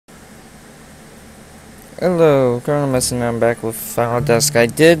Hello, Nomesen. I'm back with Dusk. I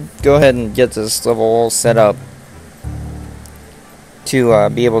did go ahead and get this level all set up to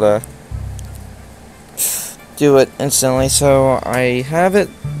be able to do it instantly, so I have it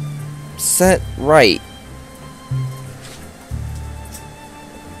set right.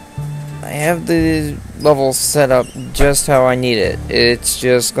 I have the level set up just how I need it. It's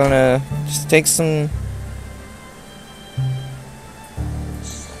just gonna take some...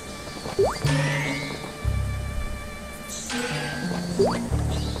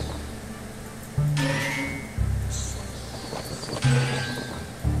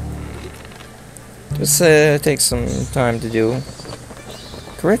 Just takes some time to do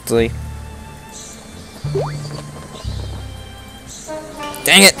correctly.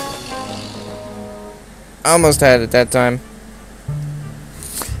 Dang it! Almost had it that time.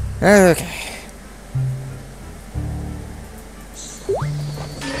 Okay.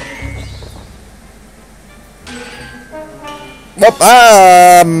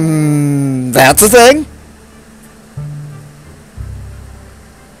 Well, that's a thing.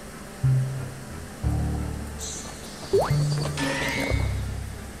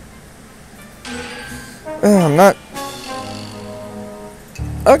 I'm not...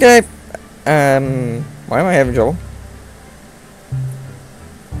 Okay. Why am I having trouble?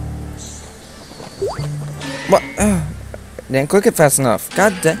 What? Didn't click it fast enough.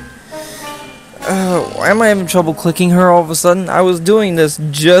 God damn. Why am I having trouble clicking her all of a sudden? I was doing this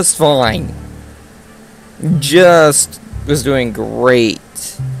just fine. Just was doing great.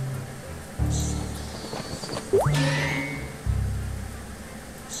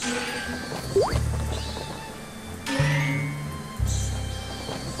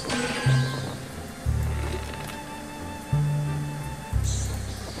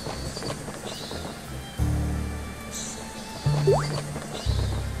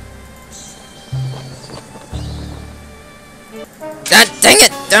 God dang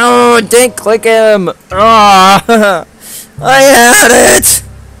it! Oh, didn't click him! Ah! I had it!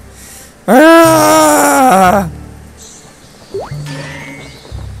 Ah!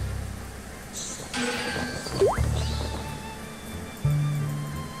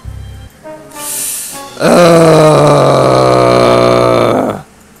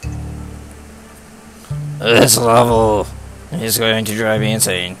 This level is going to drive me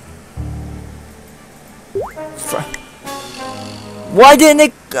insane. Why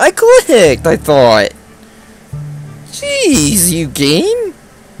didn't I clicked, I thought. Jeez, you game?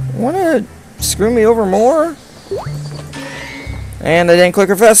 Wanna screw me over more? And I didn't click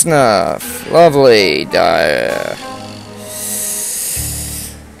her fast enough. Lovely.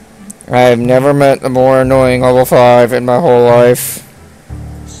 I've never met a more annoying level 5 in my whole life.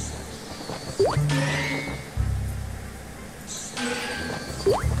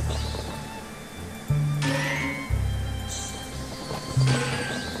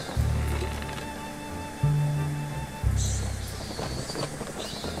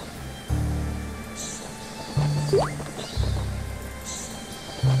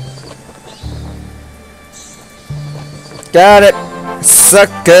 Got it!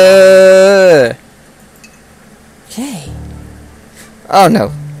 Sucker! Okay. Oh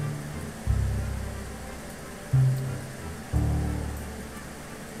no.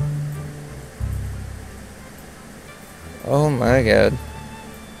 Oh my god.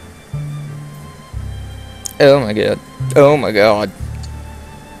 Oh my god. Oh my god.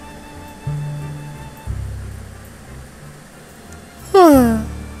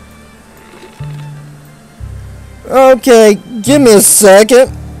 Okay, give me a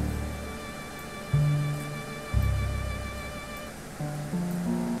second.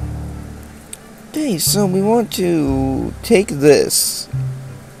 Okay, so we want to take this.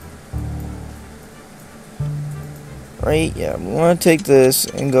 Right? Yeah, we want to take this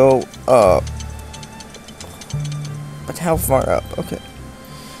and go up. But how far up? Okay.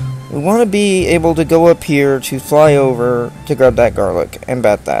 We want to be able to go up here to fly over to grab that garlic and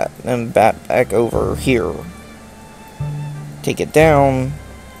bat that. And bat back over here. Take it down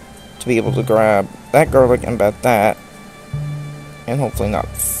to be able to grab that garlic and bat that. And hopefully not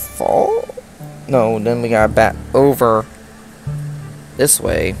fall. No, then we gotta bat over this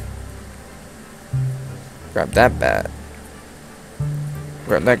way. Grab that bat.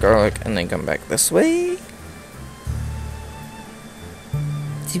 Grab that garlic and then come back this way.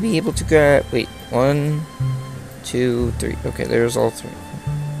 To be able to grab... Wait, 1, 2, 3. Okay, there's all 3.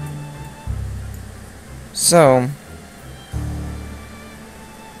 So...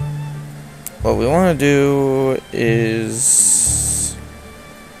 what we want to do is...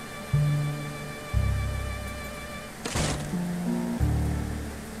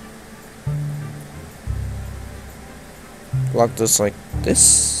 block this like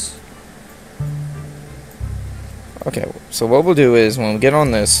this. Okay, so what we'll do is when we get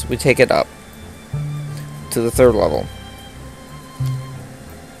on this, we take it up to the 3rd level.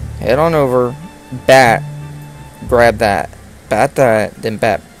 Head on over, bat, grab that, bat that, then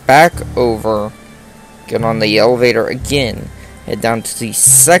bat back over, get on the elevator again, head down to the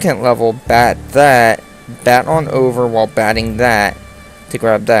 2nd level, bat that, bat on over while batting that to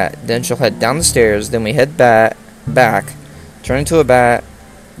grab that. Then she'll head down the stairs, then we head back, turn into a bat,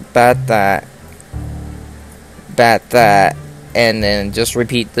 bat that, and then just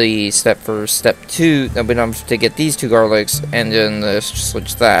repeat the step for step 2. Then we don't have to get these 2 garlics, and then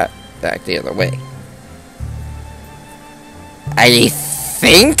switch that back the other way. I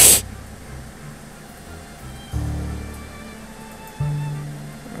think?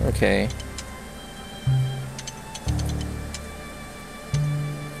 Okay.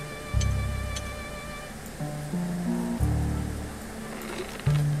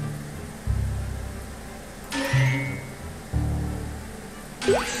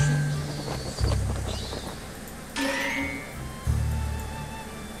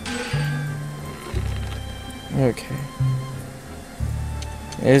 Okay.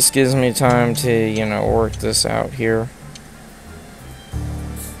 This gives me time to, you know, work this out here.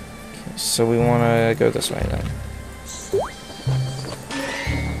 Okay, so we want to go this way then.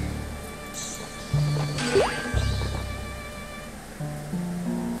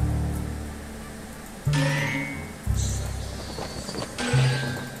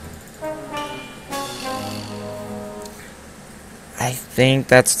 I think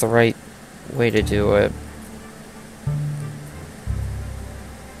that's the right way to do it.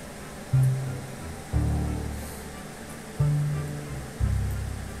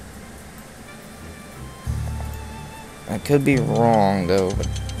 I could be wrong though, but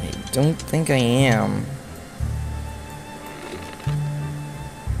I don't think I am.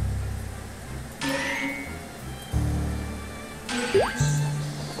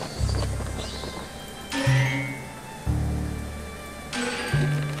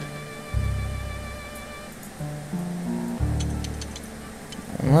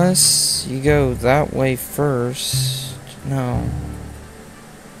 Unless you go that way first. No.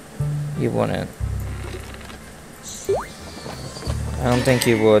 You wouldn't. I don't think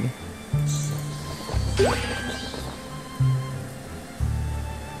you would.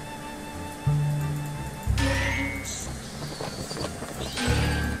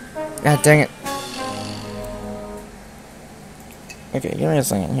 God dang it. Okay, give me a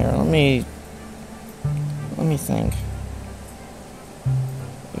second here. Let me think.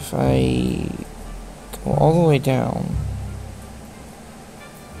 If I go all the way down.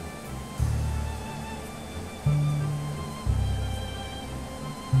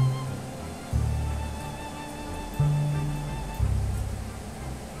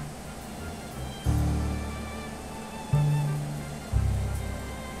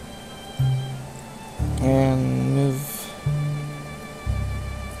 And move.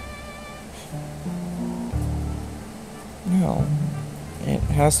 No. It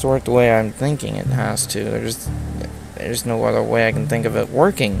has to work the way I'm thinking it has to. There's no other way I can think of it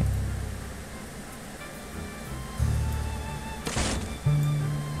working.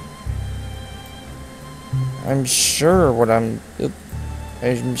 I'm sure what I'm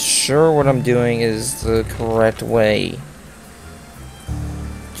doing is the correct way.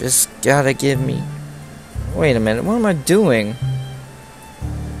 Just gotta give me... Wait a minute, what am I doing?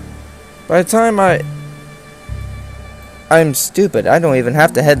 By the time I'm stupid. I don't even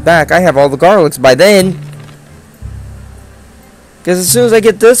have to head back. I have all the garlics by then. Because as soon as I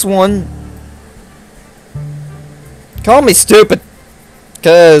get this one... Call me stupid.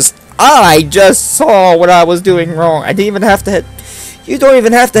 Because I just saw what I was doing wrong. I didn't even have to head... You don't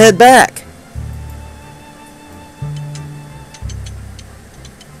even have to head back.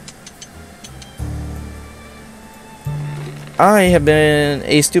 I have been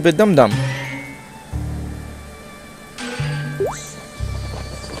a stupid dum-dum.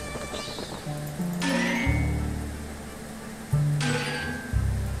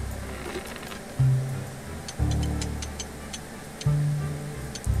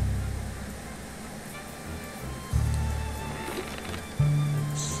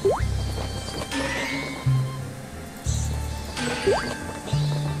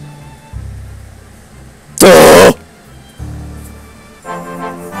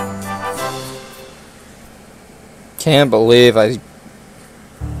 Can't believe I...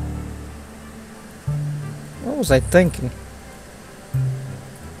 What was I thinking?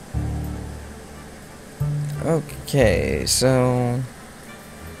 Okay, so...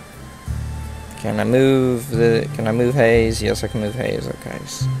 Can I move Haze? Yes, I can move Haze. Okay.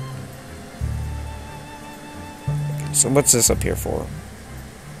 So what's this up here for?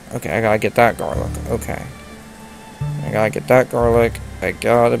 Okay, I gotta get that garlic. Okay. I gotta get that garlic. I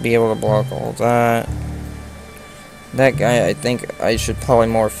gotta be able to block all that. That guy, I think I should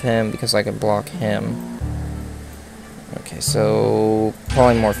polymorph him because I can block him. Okay, so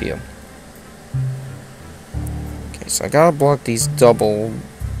polymorph you. Okay, so I gotta block these double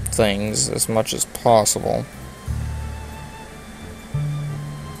things as much as possible.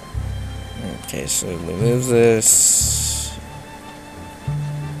 Okay, so we move this.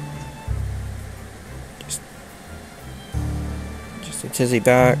 Just a tizzy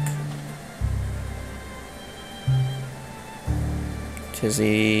back.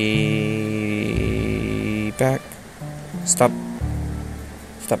 Tizzy back. Stop.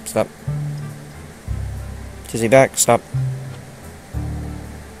 Stop, stop. Tizzy back, stop.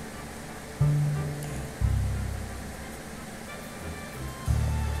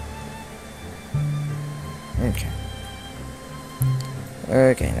 Okay.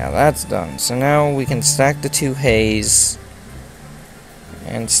 Okay, now that's done. So now we can stack the 2 haze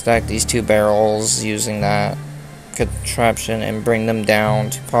and stack these 2 barrels using that contraption and bring them down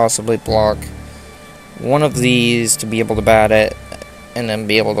to possibly block one of these to be able to bat it, and then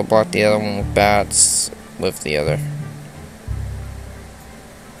be able to block the other one with bats with the other.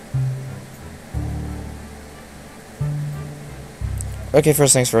 Okay,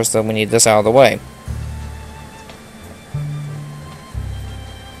 first things first though, we need this out of the way.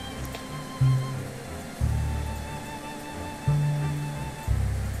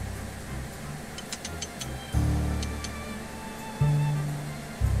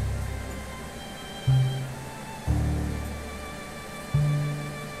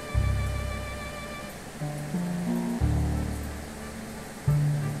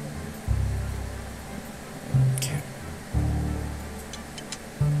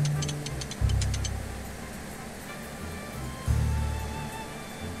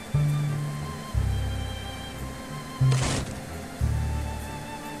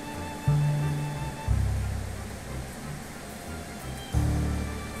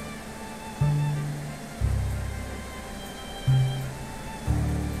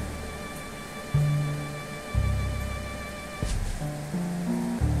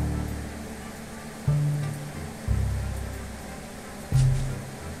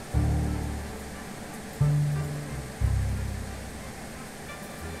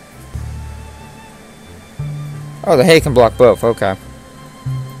 Oh, the hay can block both, okay.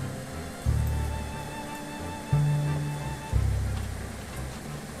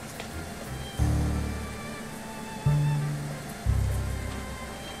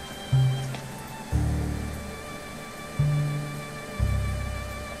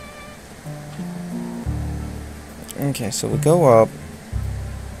 Okay, so we go up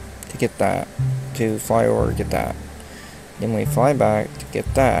to get that, to fly over to get that. Then we fly back to get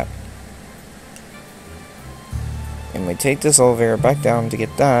that. And we take this elevator back down to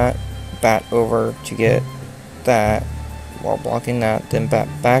get that, bat over to get that, while blocking that, then bat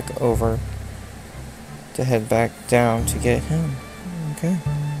back over to head back down to get him. Okay.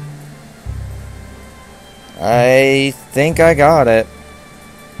 I think I got it.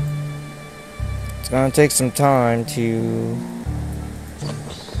 It's gonna take some time to...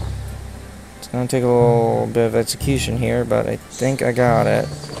 It's gonna take a little bit of execution here, but I think I got it.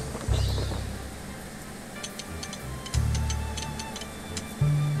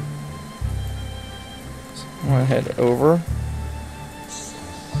 I'm gonna head over.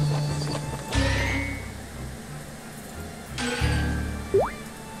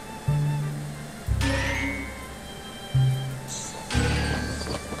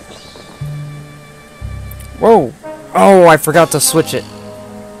 Whoa! Oh, I forgot to switch it.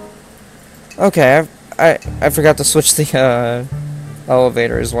 Okay, I forgot to switch the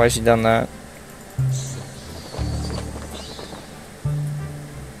elevator is why she done that.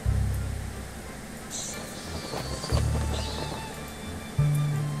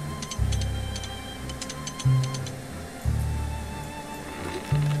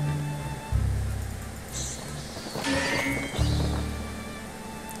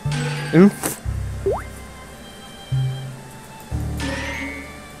 Oop.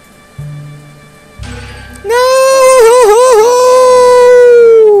 No!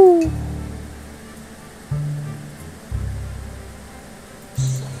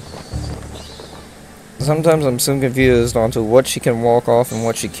 Sometimes I'm so confused onto what she can walk off and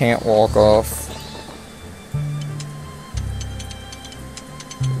what she can't walk off.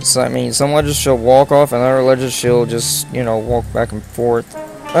 So, I mean, some ledges she'll walk off and other ledges she'll just, you know, walk back and forth.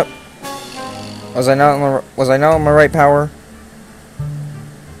 Oh. Was I not on my right power?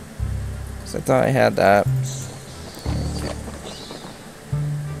 'Cause I thought I had that. Okay.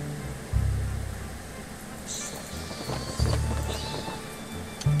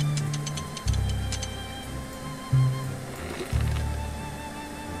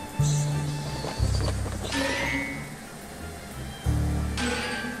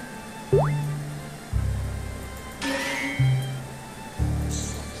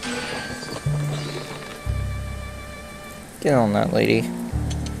 Get on that, lady.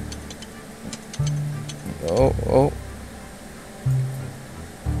 Oh, oh.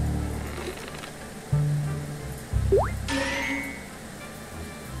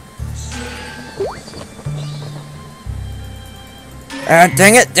 Ah,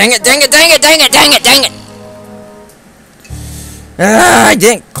 dang it, dang it, dang it, dang it, dang it, dang it, dang it! Ah, I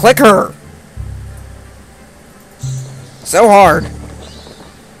didn't click her! So hard.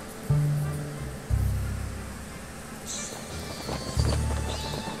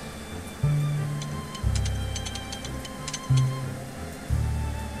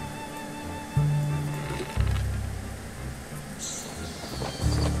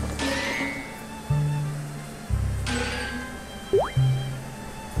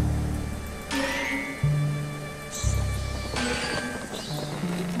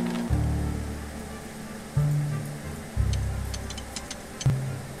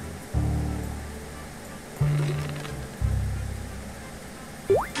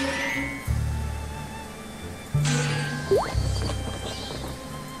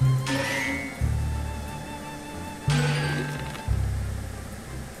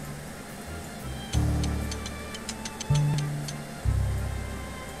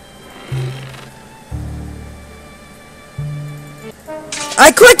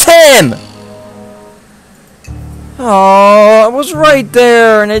 I clicked him! Oh, I was right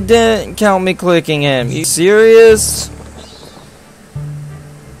there and it didn't count me clicking him. You serious?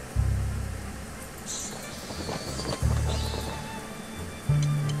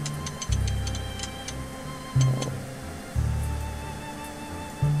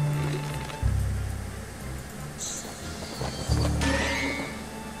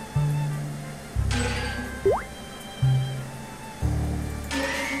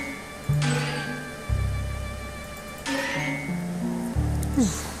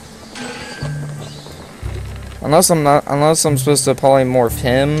 Unless I'm supposed to polymorph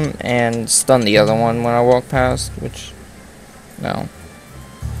him and stun the other one when I walk past, which, no.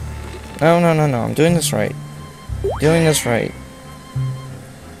 No, no, no, no, I'm doing this right. Doing this right.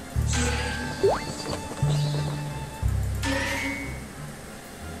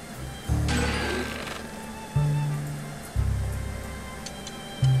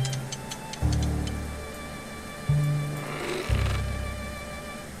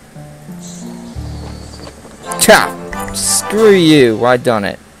 Cha! Screw you, I done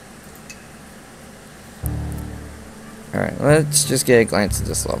it. Alright, let's just get a glance at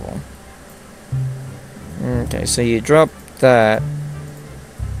this level. Okay, so you drop that.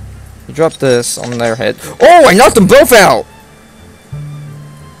 You drop this on their head. Oh, I knocked them both out!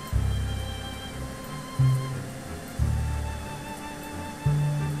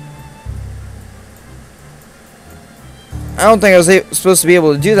 I don't think I was supposed to be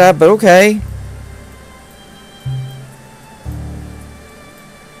able to do that, but okay.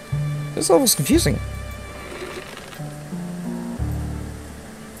 This level's confusing.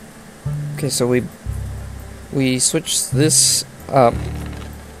 Okay, so we switch this up.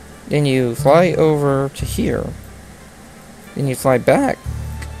 Then you fly over to here. Then you fly back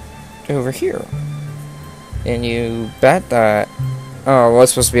to over here. And you bat that. Oh, well, I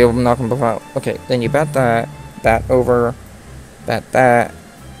was supposed to be able to knock them both out. Okay, then you bat that. Bat over. Bat that.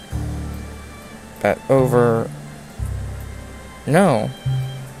 Bat over. No.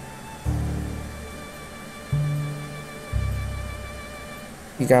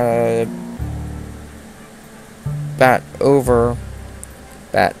 You gotta bat over,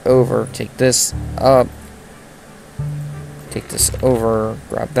 take this up, take this over,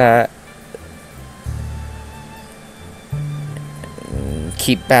 grab that, and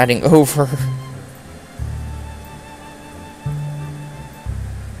keep batting over.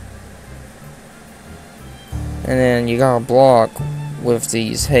 And then you gotta block with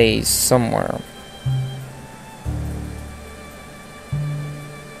these haze somewhere.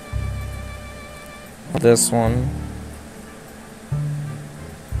 This one.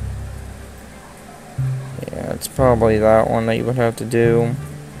 Yeah, it's probably that one that you would have to do.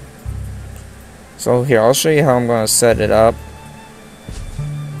 So here, I'll show you how I'm going to set it up.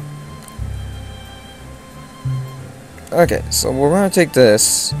 Okay, so we're going to take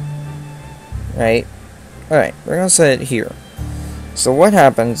this. right? Alright, we're gonna set it here. So what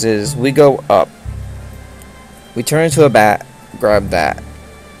happens is we go up. We turn into a bat, grab that.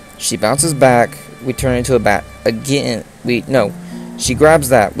 She bounces back, we turn into a bat again. She grabs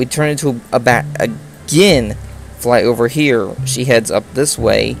that, we turn into a bat again, fly over here. She heads up this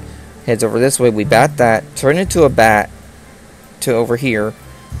way, heads over this way, we bat that, turn into a bat to over here,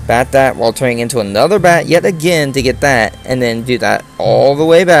 bat that while turning into another bat yet again to get that, and then do that all the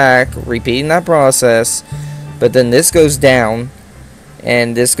way back, repeating that process. But then this goes down,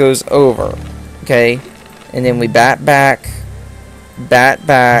 and this goes over, okay? And then we bat back,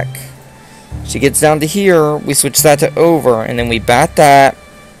 she gets down to here, we switch that to over, and then we bat that,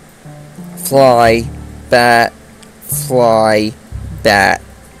 fly, bat,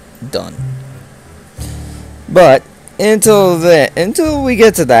 done. But until we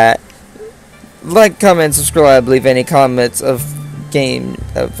get to that, like, comment, subscribe, leave any comments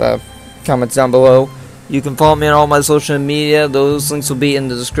comments down below. You can follow me on all my social media. Those links will be in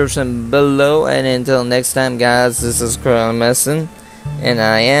the description below. And until next time, guys, this is Nomesen, and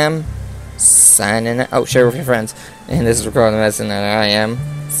I am signing out. Oh, share with your friends. And this is Nomesen, and I am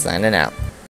signing out.